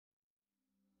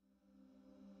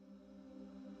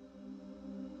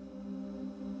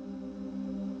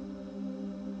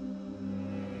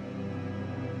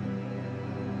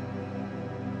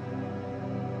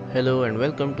Hello and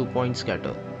welcome to Point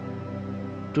Scatter.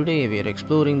 Today we are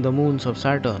exploring the moons of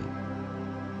Saturn.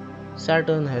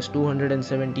 Saturn has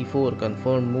 274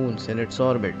 confirmed moons in its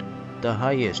orbit, the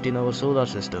highest in our solar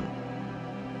system.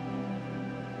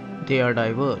 They are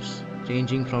diverse,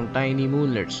 ranging from tiny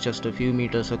moonlets just a few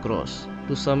meters across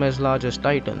to some as large as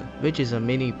Titan, which is a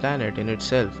mini planet in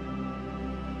itself.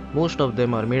 Most of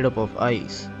them are made up of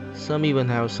ice. Some even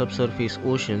have subsurface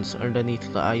oceans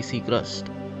underneath the icy crust.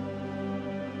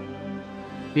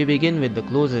 We begin with the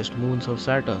closest moons of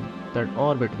Saturn that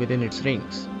orbit within its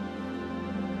rings.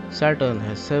 Saturn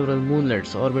has several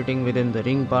moonlets orbiting within the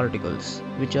ring particles,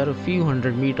 which are a few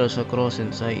hundred meters across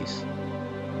in size.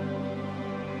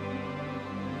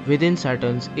 Within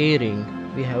Saturn's A ring,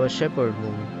 we have a shepherd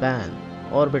moon, Pan,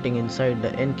 orbiting inside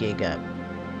the NK gap.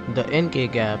 The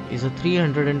NK gap is a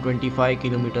 325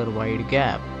 km wide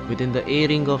gap within the A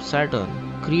ring of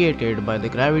Saturn, created by the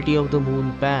gravity of the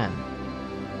moon Pan.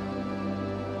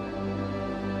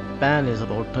 Pan is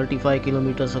about 35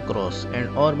 km across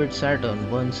and orbits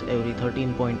Saturn once every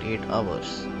 13.8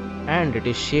 hours, and it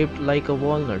is shaped like a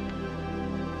walnut.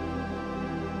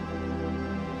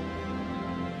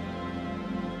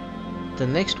 The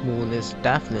next moon is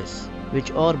Daphnis,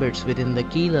 which orbits within the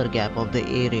Keeler gap of the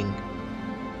A ring.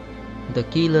 The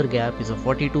Keeler gap is a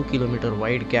 42 km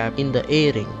wide gap in the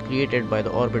A ring created by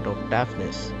the orbit of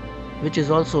Daphnis, which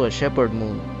is also a shepherd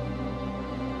moon.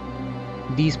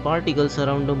 These particles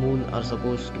around the moon are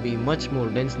supposed to be much more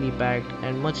densely packed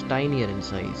and much tinier in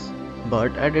size.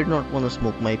 But I did not want to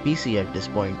smoke my PC at this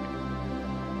point.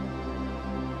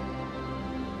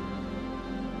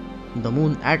 The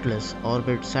moon Atlas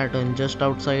orbits Saturn just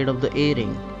outside of the A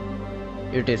ring.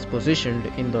 It is positioned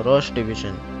in the Roche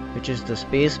division, which is the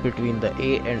space between the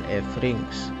A and F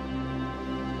rings.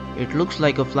 It looks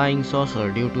like a flying saucer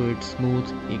due to its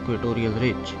smooth equatorial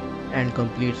ridge, and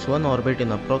completes one orbit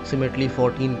in approximately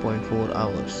 14.4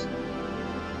 hours.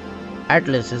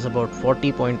 Atlas is about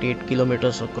 40.8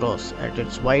 kilometers across at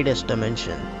its widest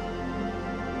dimension.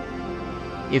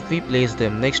 If we place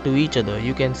them next to each other,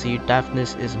 you can see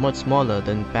Daphnis is much smaller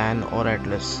than Pan or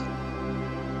Atlas.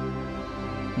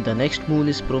 The next moon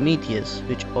is Prometheus,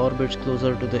 which orbits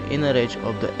closer to the inner edge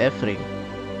of the F ring.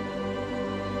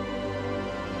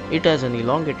 It has an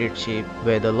elongated shape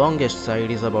where the longest side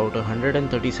is about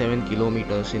 137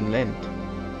 kilometers in length.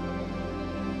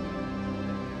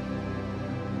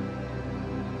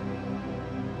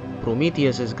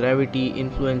 Prometheus's gravity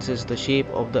influences the shape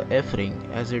of the F ring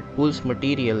as it pulls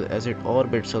material as it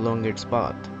orbits along its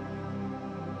path.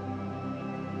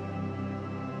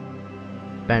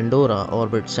 Pandora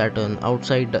orbits Saturn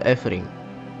outside the F ring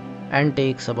and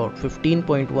takes about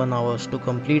 15.1 hours to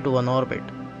complete one orbit.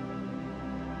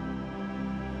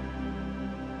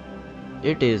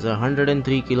 It is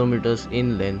 103 kilometers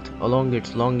in length along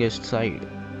its longest side.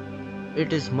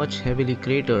 It is much heavily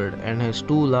cratered and has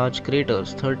two large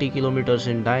craters 30 kilometers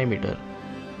in diameter.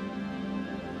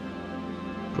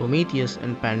 Prometheus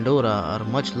and Pandora are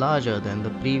much larger than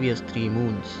the previous three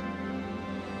moons.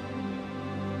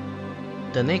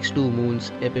 The next two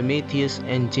moons, Epimetheus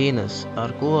and Janus,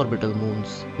 are co-orbital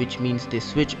moons, which means they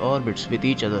switch orbits with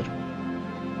each other.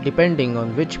 Depending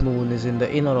on which moon is in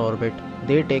the inner orbit,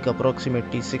 they take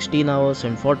approximately 16 hours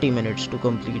and 40 minutes to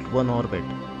complete one orbit.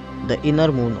 The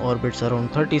inner moon orbits around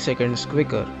 30 seconds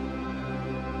quicker.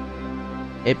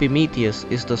 Epimetheus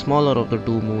is the smaller of the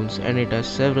two moons and it has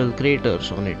several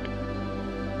craters on it.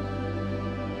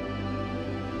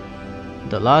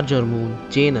 The larger moon,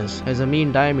 Janus, has a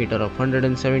mean diameter of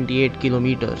 178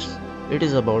 kilometers. It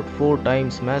is about 4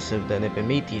 times massive than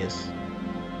Epimetheus.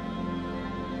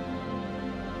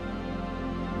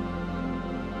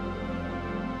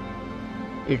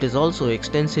 It is also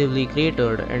extensively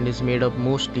cratered and is made up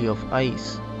mostly of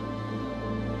ice.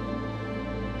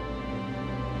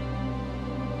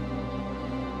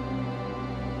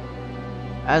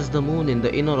 As the moon in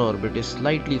the inner orbit is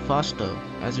slightly faster,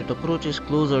 as it approaches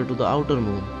closer to the outer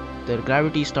moon, their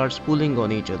gravity starts pulling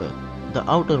on each other. The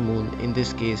outer moon, in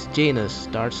this case Janus,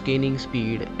 starts gaining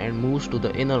speed and moves to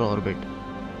the inner orbit.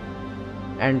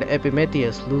 And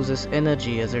Epimetheus loses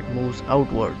energy as it moves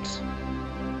outwards.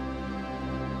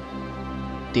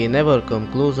 They never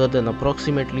come closer than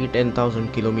approximately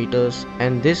 10,000 kilometers,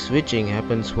 and this switching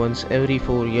happens once every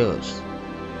 4 years.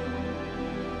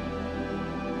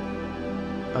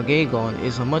 Agagon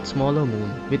is a much smaller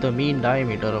moon with a mean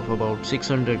diameter of about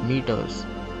 600 meters.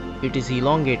 It is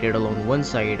elongated along one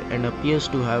side and appears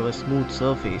to have a smooth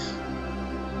surface.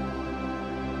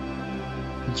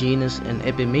 Janus and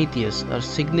Epimetheus are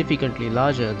significantly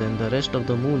larger than the rest of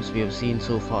the moons we have seen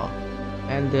so far.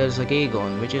 And there's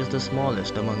Agagon, which is the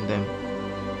smallest among them.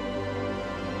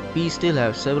 We still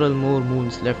have several more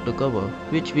moons left to cover,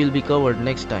 which will be covered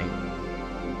next time.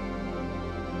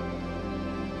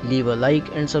 Leave a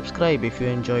like and subscribe if you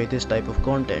enjoy this type of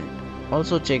content.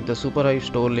 Also check the Superhive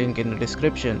store link in the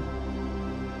description.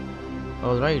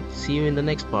 Alright, see you in the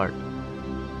next part.